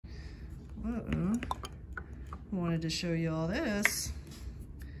Uh-oh. Wanted to show you all this.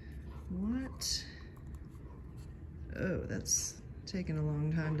 What? Oh, that's taking a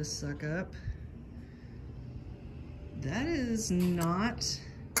long time to suck up. That is not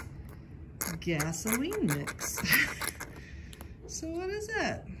gasoline mix. So what is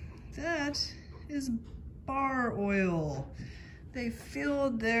that? That is bar oil. They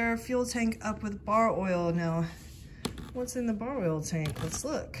filled their fuel tank up with bar oil. Now, what's in the bar oil tank? Let's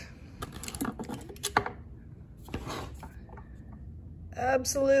look.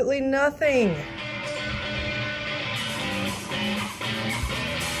 Absolutely nothing.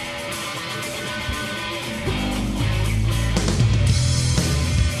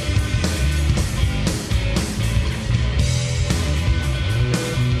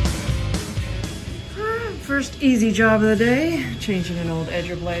 First easy job of the day, changing an old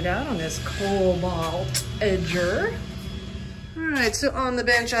edger blade out on this Cobalt edger. All right, so on the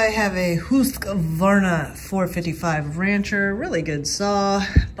bench I have a Husqvarna 455 Rancher, really good saw,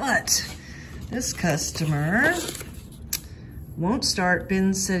 but this customer won't start,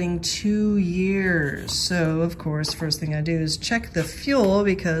 been sitting 2 years. So of course, first thing I do is check the fuel,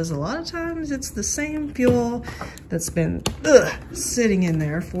 because a lot of times it's the same fuel that's been sitting in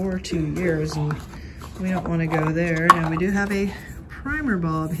there for 2 years, and we don't want to go there. Now we do have a primer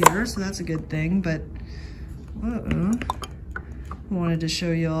bulb here, so that's a good thing, but uh-oh. Wanted to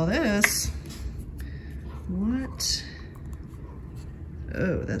show you all this. What?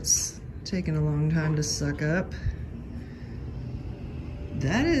 Oh, that's taking a long time to suck up.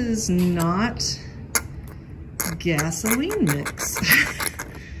 That is not gasoline mix.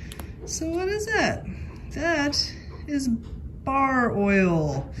 So what is that? That is bar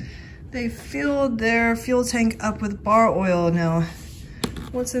oil. They filled their fuel tank up with bar oil. Now,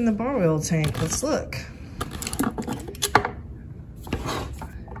 what's in the bar oil tank? Let's look.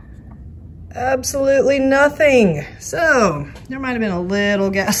 Absolutely nothing. So there might have been a little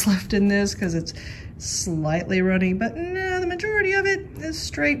gas left in this because it's slightly runny, but no, the majority of it is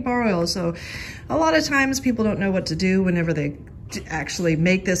straight bar oil. So a lot of times people don't know what to do whenever they actually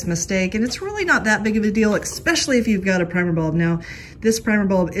make this mistake, and it's really not that big of a deal, especially if you've got a primer bulb. Now, this primer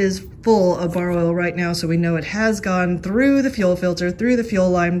bulb is full of bar oil right now, so we know it has gone through the fuel filter, through the fuel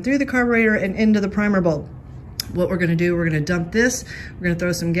line, through the carburetor, and into the primer bulb. What we're gonna do, we're gonna dump this, we're gonna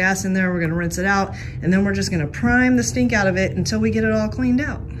throw some gas in there, we're gonna rinse it out, and then we're just gonna prime the stink out of it until we get it all cleaned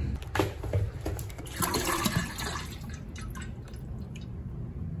out.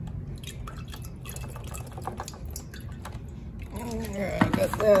 Alright,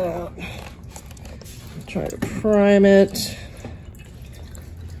 got that out. Try to prime it.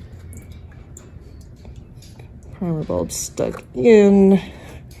 Primer bulb stuck in.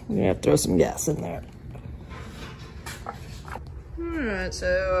 We're gonna have to throw some gas in there. Alright,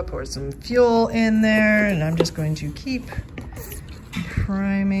 so I poured some fuel in there, and I'm just going to keep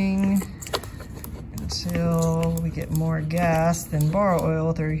priming until we get more gas than bar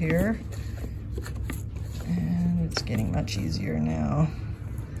oil through here. And it's getting much easier now.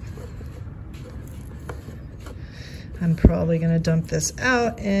 I'm probably going to dump this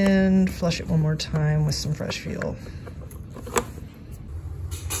out and flush it one more time with some fresh fuel.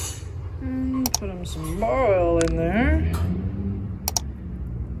 And put some bar oil in there.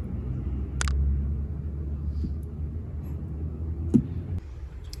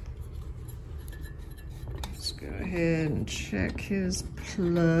 Go ahead and check his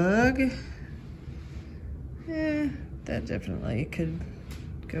plug. Yeah, that definitely could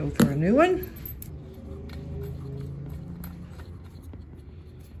go for a new one.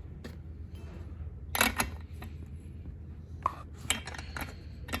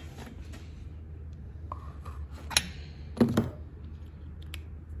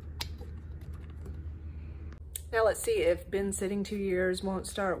 Now let's see if been sitting 2 years won't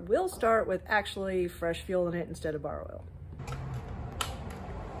start. We'll start with actually fresh fuel in it instead of bar oil.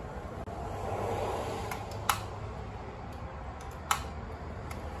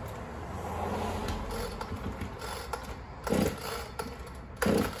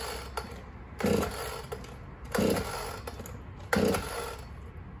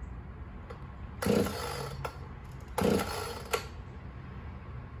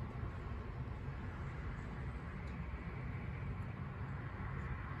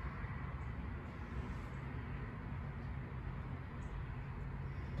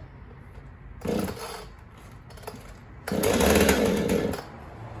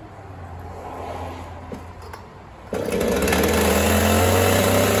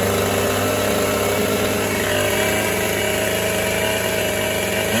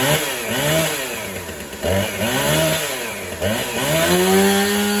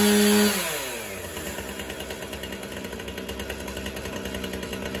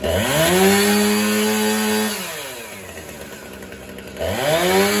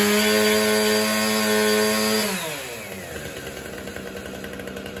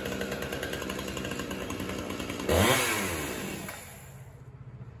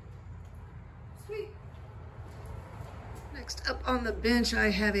 on the bench, I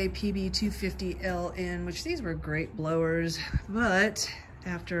have a PB250LN, which these were great blowers, but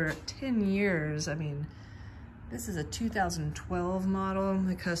after 10 years, I mean, this is a 2012 model.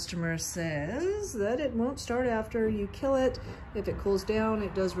 The customer says that it won't start after you kill it. If it cools down,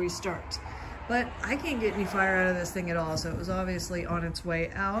 it does restart. But I can't get any fire out of this thing at all, so it was obviously on its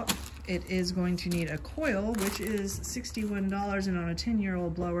way out. It is going to need a coil, which is $61, and on a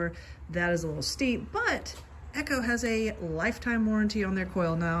 10-year-old blower, that is a little steep, but Echo has a lifetime warranty on their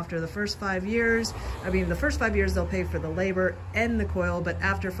coil. Now, after the first 5 years, the first 5 years they'll pay for the labor and the coil, but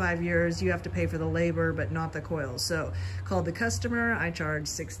after 5 years, you have to pay for the labor, but not the coil. So, called the customer, I charged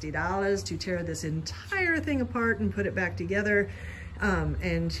 $60 to tear this entire thing apart and put it back together,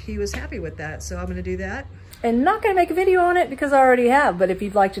 and he was happy with that, so I'm gonna do that. And not gonna make a video on it because I already have, but if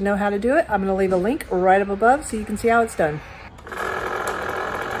you'd like to know how to do it, I'm gonna leave a link right up above so you can see how it's done.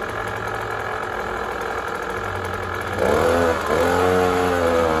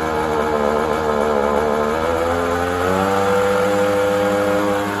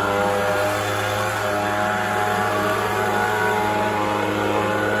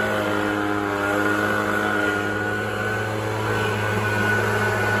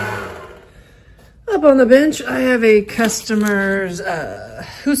 Up on the bench, I have a customer's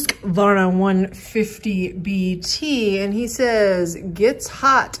Husqvarna 150BT, and he says, gets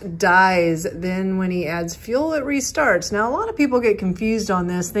hot, dies, then when he adds fuel, it restarts. Now, a lot of people get confused on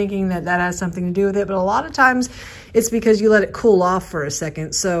this, thinking that that has something to do with it, but a lot of times it's because you let it cool off for a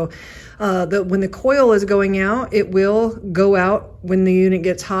second. So when the coil is going out, it will go out when the unit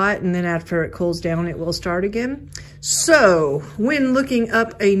gets hot, and then after it cools down, it will start again. So when looking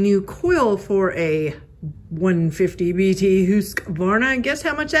up a new coil for a 150BT Husqvarna, guess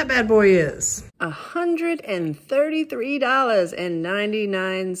how much that bad boy is?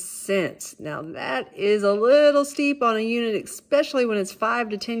 $133.99. Now that is a little steep on a unit, especially when it's 5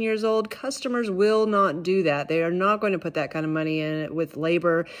 to 10 years old. Customers will not do that. They are not going to put that kind of money in it with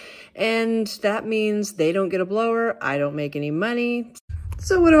labor, and that means they don't get a blower. I don't make any money.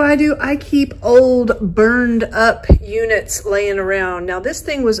 So what do? I keep old burned up units laying around. Now this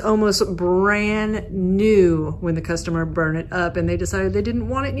thing was almost brand new when the customer burned it up, and they decided they didn't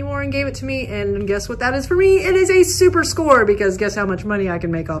want it anymore and gave it to me. And guess what that is for me? It is a super score, because guess how much money I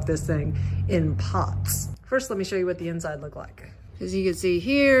can make off this thing in pots. First, let me show you what the inside looked like. As you can see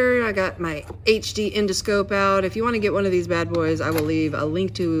here, I got my HD Endoscope out. If you want to get one of these bad boys, I will leave a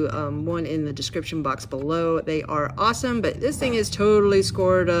link to one in the description box below. They are awesome, but this thing is totally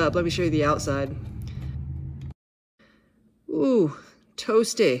scored up. Let me show you the outside. Ooh,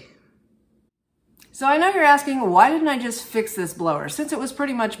 toasty. So I know you're asking, why didn't I just fix this blower? Since it was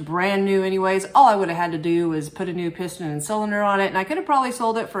pretty much brand new anyways, all I would have had to do was put a new piston and cylinder on it, and I could have probably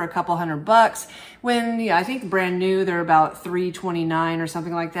sold it for a couple $100 when, yeah, I think brand new, they're about $329 or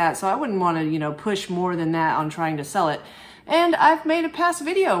something like that. So I wouldn't want to, you know, push more than that on trying to sell it. And I've made a past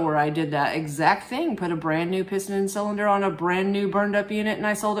video where I did that exact thing, put a brand new piston and cylinder on a brand new burned up unit, and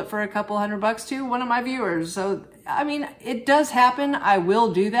I sold it for a couple $100 to one of my viewers. So, I mean, it does happen. I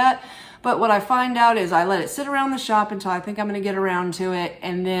will do that. But what I find out is I let it sit around the shop until I think I'm going to get around to it.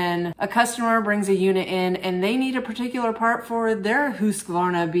 And then a customer brings a unit in and they need a particular part for their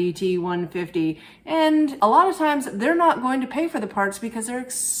Husqvarna BT150. And a lot of times they're not going to pay for the parts because they're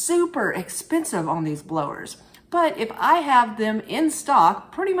super expensive on these blowers. But if I have them in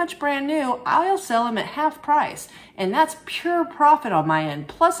stock, pretty much brand new, I'll sell them at half price. And that's pure profit on my end.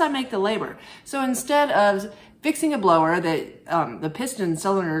 Plus I make the labor. So instead of fixing a blower that the piston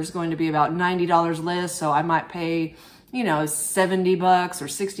cylinder is going to be about $90 less, so I might pay, you know, $70 or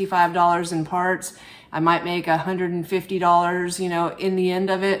 $65 in parts. I might make $150, you know, in the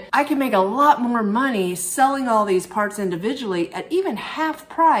end of it. I can make a lot more money selling all these parts individually at even half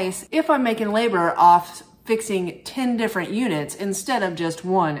price if I'm making labor off fixing 10 different units instead of just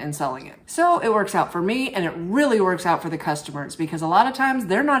one and selling it. So it works out for me, and it really works out for the customers, because a lot of times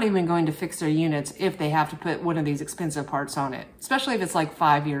they're not even going to fix their units if they have to put one of these expensive parts on it, especially if it's like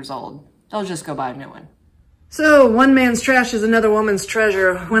 5 years old. They'll just go buy a new one. So one man's trash is another woman's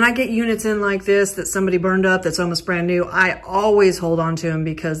treasure. When I get units in like this that somebody burned up that's almost brand new, I always hold on to them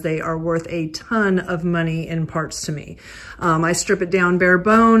because they are worth a ton of money in parts to me. I strip it down bare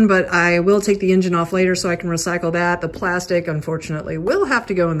bone, but I will take the engine off later so I can recycle that. The plastic, unfortunately, will have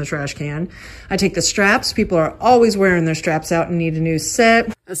to go in the trash can. I take the straps. People are always wearing their straps out and need a new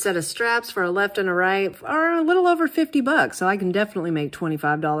set. A set of straps for a left and a right are a little over $50, so I can definitely make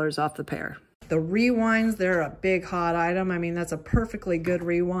 $25 off the pair. The rewinds, they're a big hot item. I mean, that's a perfectly good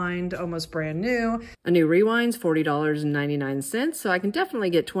rewind, almost brand new. A new rewind's $40.99, so I can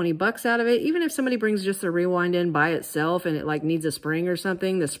definitely get 20 bucks out of it. Even if somebody brings just a rewind in by itself and it like needs a spring or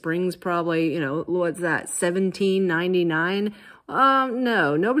something, the spring's probably, you know, what's that, $17.99?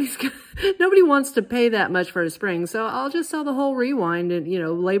 No, nobody wants to pay that much for a spring, so I'll just sell the whole rewind and, you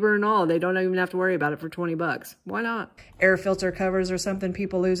know, labor and all. They don't even have to worry about it for 20 bucks. Why not? Air filter covers are something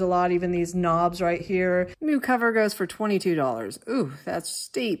people lose a lot, even these knobs right here. New cover goes for $22. Ooh, that's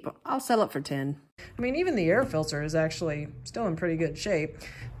steep. I'll sell it for 10. I mean, even the air filter is actually still in pretty good shape.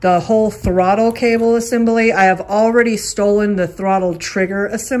 The whole throttle cable assembly, I have already stolen the throttle trigger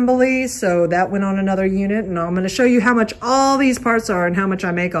assembly, so that went on another unit, and I'm going to show you how much all these parts are and how much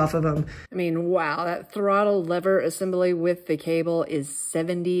I make off of them. I mean, wow, that throttle lever assembly with the cable is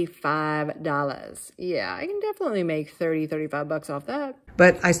 $75. Yeah, I can definitely make 30, 35 bucks off that.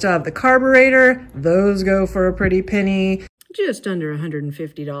 But I still have the carburetor. Those go for a pretty penny. Just under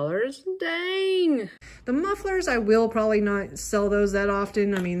 $150. Dang. The mufflers, I will probably not sell those that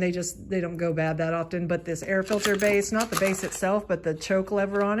often. I mean, they don't go bad that often, but this air filter base, not the base itself, but the choke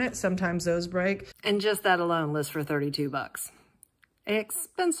lever on it, sometimes those break. And just that alone lists for 32 bucks.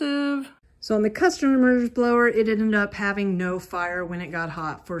 Expensive. So on the customer's blower, it ended up having no fire when it got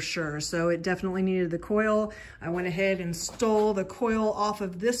hot for sure. So it definitely needed the coil. I went ahead and stole the coil off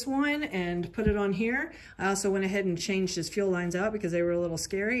of this one and put it on here. I also went ahead and changed his fuel lines out because they were a little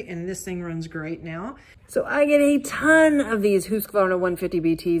scary, and this thing runs great now. So I get a ton of these Husqvarna 150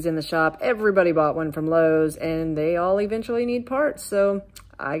 BTs in the shop. Everybody bought one from Lowe's, and they all eventually need parts. So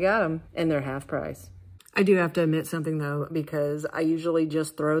I got them, and they're half price. I do have to admit something though, because I usually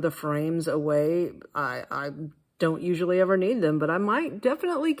just throw the frames away. I don't usually ever need them, but I might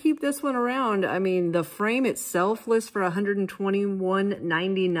definitely keep this one around. I mean, the frame itself lists for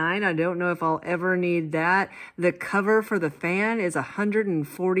 $121.99. I don't know if I'll ever need that. The cover for the fan is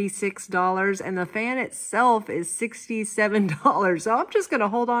 $146, and the fan itself is $67. So I'm just gonna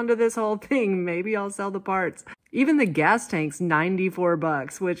hold on to this whole thing. Maybe I'll sell the parts. Even the gas tank's 94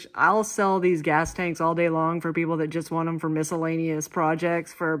 bucks, which I'll sell these gas tanks all day long for people that just want them for miscellaneous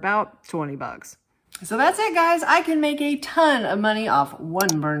projects for about 20 bucks. So that's it, guys. I can make a ton of money off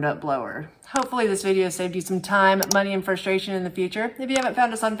one burned up blower. Hopefully this video saved you some time, money, and frustration in the future. If you haven't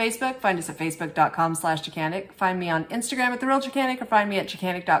found us on Facebook, find us at facebook.com/Chickanic. Find me on Instagram at TheRealChickanic, or find me at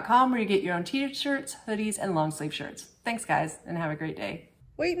Chickanic.com, where you get your own t-shirts, hoodies, and long sleeve shirts. Thanks, guys, and have a great day.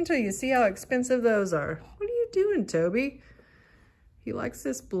 Wait until you see how expensive those are. What are you doing, Toby? He likes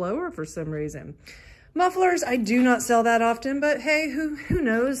this blower for some reason. Mufflers, I do not sell that often, but hey, who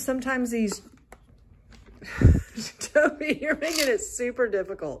knows? Sometimes these... Toby, you're making it super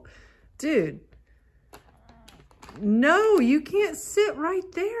difficult. Dude. No, you can't sit right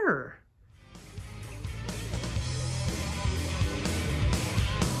there.